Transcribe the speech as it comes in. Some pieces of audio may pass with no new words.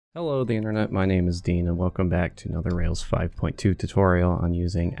Hello the internet, my name is Dean and welcome back to another Rails 5.2 tutorial on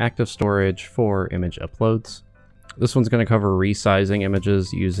using active storage for image uploads. This one's going to cover resizing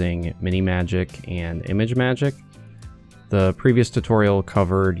images using MiniMagick and ImageMagick. The previous tutorial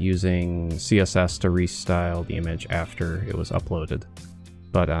covered using CSS to restyle the image after it was uploaded,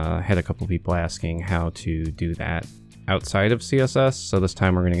 but I had a couple people asking how to do that outside of CSS, so this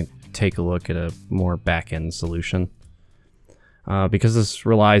time we're going to take a look at a more back-end solution. Because this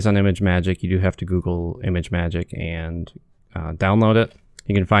relies on ImageMagick, you do have to Google ImageMagick and download it.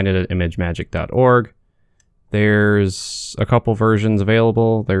 You can find it at imagemagick.org. There's a couple versions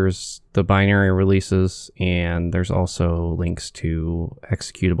available. There's the binary releases, and there's also links to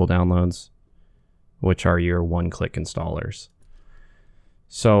executable downloads, which are your one-click installers.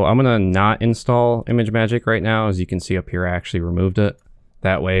 So I'm going to not install ImageMagick right now. As you can see up here, I actually removed it.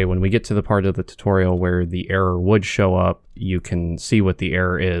 That way, when we get to the part of the tutorial where the error would show up, you can see what the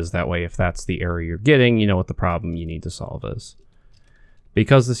error is. That way, if that's the error you're getting, you know what the problem you need to solve is.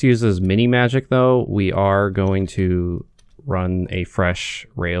 Because this uses MiniMagick, though, we are going to run a fresh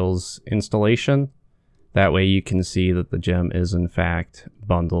Rails installation. That way, you can see that the gem is, in fact,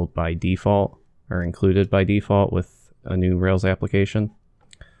 bundled by default, or included by default with a new Rails application.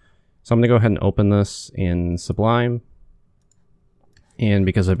 So I'm going to go ahead and open this in Sublime. And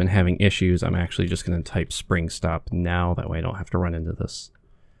because I've been having issues, I'm actually just going to type spring stop now. That way I don't have to run into this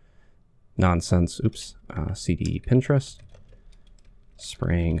nonsense. Oops. CD Pinterest.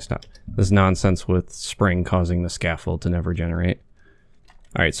 Spring stop. This nonsense with spring causing the scaffold to never generate.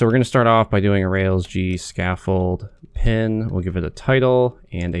 All right, so we're going to start off by doing a Rails G scaffold pin. We'll give it a title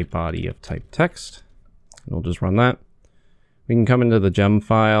and a body of type text. And we'll just run that. We can come into the gem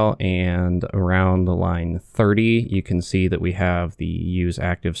file, and around the line 30, you can see that we have the use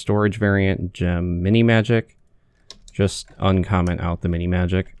active storage variant gem MiniMagick. Just uncomment out the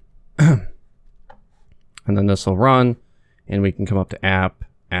MiniMagick. And then this will run, and we can come up to app,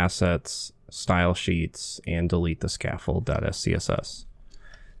 assets, style sheets, and delete the scaffold.scss.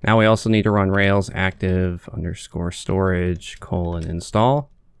 Now we also need to run Rails active _ storage : install.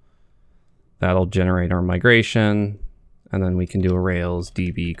 That'll generate our migration. And then we can do a Rails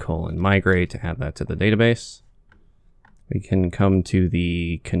db : migrate to add that to the database. We can come to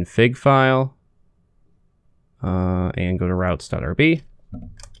the config file and go to routes.rb.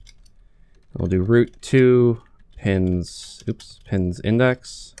 We'll do root to pins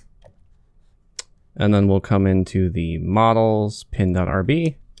index. And then we'll come into the models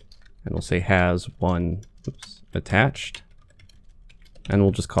pin.rb and we'll say has one attached. And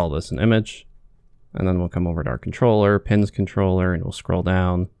we'll just call this an image. And then we'll come over to our controller, pins controller, and we'll scroll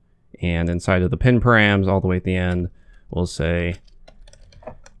down. And inside of the pin params, all the way at the end, we'll say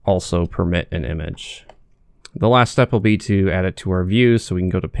also permit an image. The last step will be to add it to our view. So we can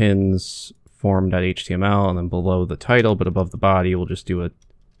go to pins, form.html, and then below the title, but above the body, we'll just do a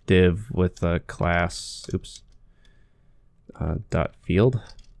div with a class, dot field.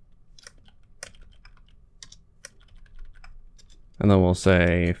 And then we'll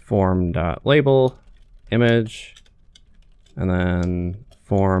say form.label image, and then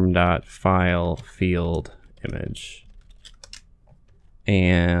form.file field image.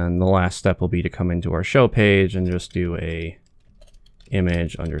 And the last step will be to come into our show page and just do a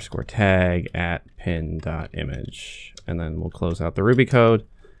image _ tag at pin.image. And then we'll close out the Ruby code.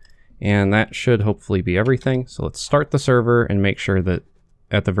 And that should hopefully be everything. So let's start the server and make sure that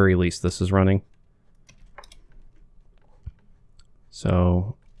at the very least this is running.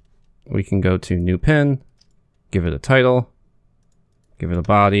 So we can go to new pin, give it a title, give it a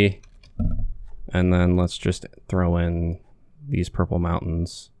body, and then let's just throw in these purple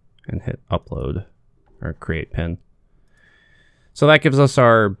mountains and hit upload or create pin. So that gives us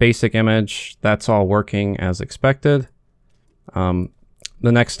our basic image. That's all working as expected. The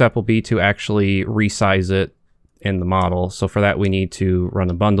next step will be to actually resize it in the model. So for that we need to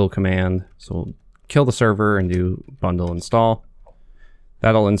run a bundle command. So we'll kill the server and do bundle install.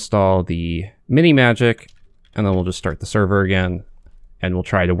 That'll install the MiniMagick, and then we'll just start the server again, and we'll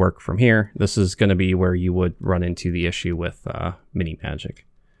try to work from here. This is going to be where you would run into the issue with MiniMagick.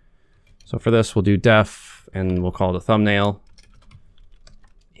 So for this, we'll do def, and we'll call it a thumbnail.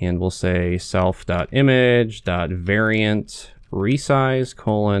 And we'll say self.image.variant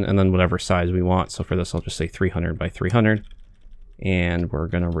resize : and then whatever size we want. So for this, I'll just say 300 by 300. And we're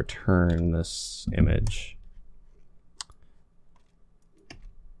going to return this image.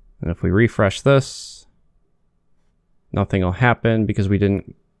 And if we refresh this, nothing will happen because we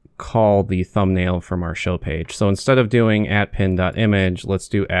didn't call the thumbnail from our show page. So instead of doing @pin.image, let's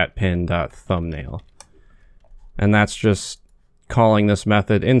do @pin.thumbnail. And that's just calling this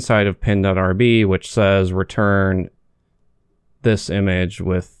method inside of pin.rb, which says return this image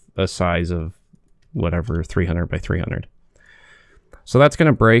with a size of whatever, 300 by 300. So that's going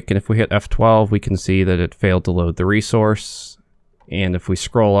to break, and if we hit F12, we can see that it failed to load the resource. And if we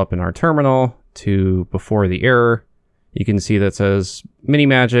scroll up in our terminal to before the error, you can see that says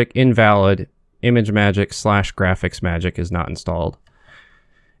MiniMagick invalid, ImageMagick / GraphicsMagick is not installed.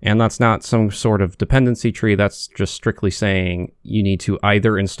 And that's not some sort of dependency tree, that's just strictly saying you need to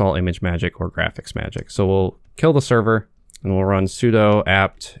either install ImageMagick or GraphicsMagick. So we'll kill the server, and we'll run sudo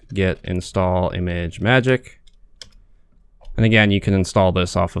apt get install ImageMagick. And again, you can install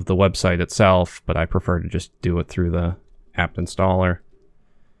this off of the website itself, but I prefer to just do it through the apt installer.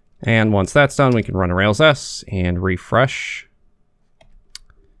 And once that's done, we can run a Rails S and refresh.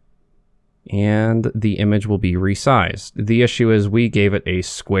 And the image will be resized. The issue is we gave it a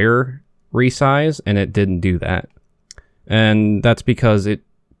square resize and it didn't do that. And that's because it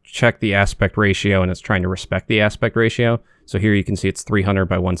checked the aspect ratio and it's trying to respect the aspect ratio. So here you can see it's 300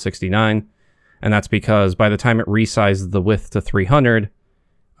 by 169. And that's because by the time it resized the width to 300,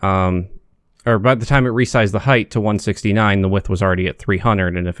 or by the time it resized the height to 169, the width was already at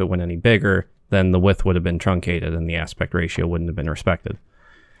 300. And if it went any bigger, then the width would have been truncated and the aspect ratio wouldn't have been respected.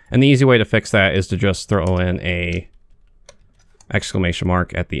 And the easy way to fix that is to just throw in a exclamation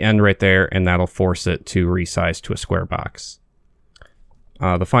mark at the end right there, and that'll force it to resize to a square box.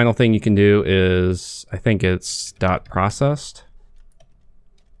 The final thing you can do is, I think it's .processed,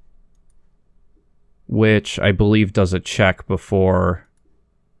 which I believe does a check before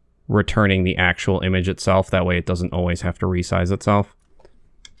returning the actual image itself. That way it doesn't always have to resize itself.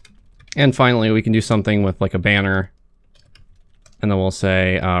 And finally, we can do something with like a banner. And then we'll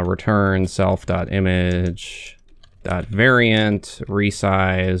say return self.image.variant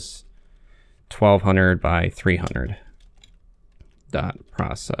resize 1200 by 300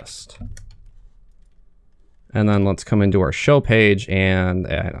 .processed. And then let's come into our show page, and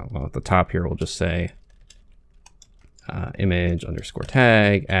I don't know, at the top here we'll just say image underscore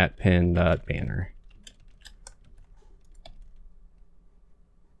tag at pin.banner.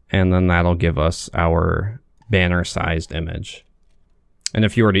 And then that'll give us our banner sized image. And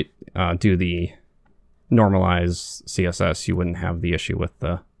if you were to do the normalized CSS, you wouldn't have the issue with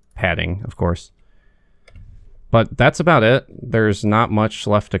the padding, of course. But that's about it. There's not much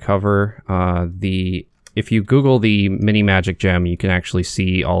left to cover. If you Google the MiniMagick gem, you can actually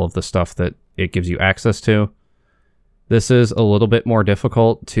see all of the stuff that it gives you access to. This is a little bit more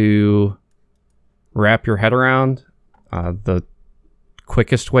difficult to wrap your head around. The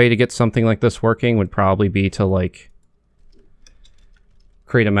quickest way to get something like this working would probably be to like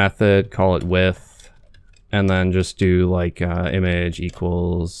create a method, call it width, and then just do like image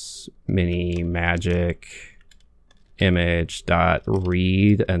equals MiniMagick image dot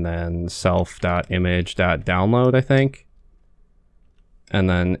read and then self dot image dot download, I think, and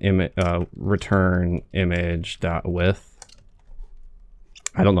then return image dot width.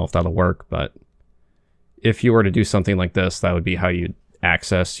 I don't know if that'll work, but if you were to do something like this, that would be how you'd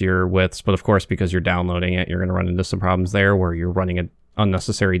access your widths. But of course, because you're downloading it, you're going to run into some problems there where you're running an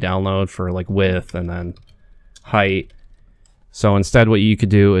unnecessary download for like width and then height. So instead what you could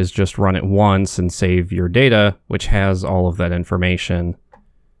do is just run it once and save your data, which has all of that information,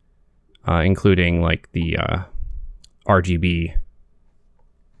 including like the RGB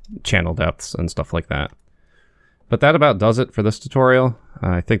channel depths and stuff like that. But that about does it for this tutorial.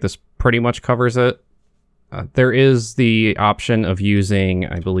 I think this pretty much covers it. There is the option of using,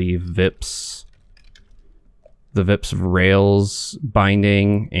 I believe, VIPs, the VIPs Rails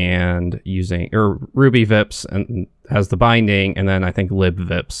binding, and using, or Ruby VIPs and has the binding, and then I think lib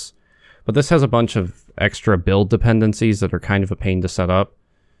VIPs. But this has a bunch of extra build dependencies that are kind of a pain to set up.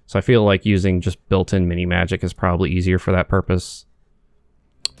 So I feel like using just built-in MiniMagick is probably easier for that purpose.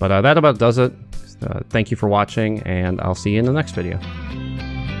 But that about does it. Thank you for watching, and I'll see you in the next video.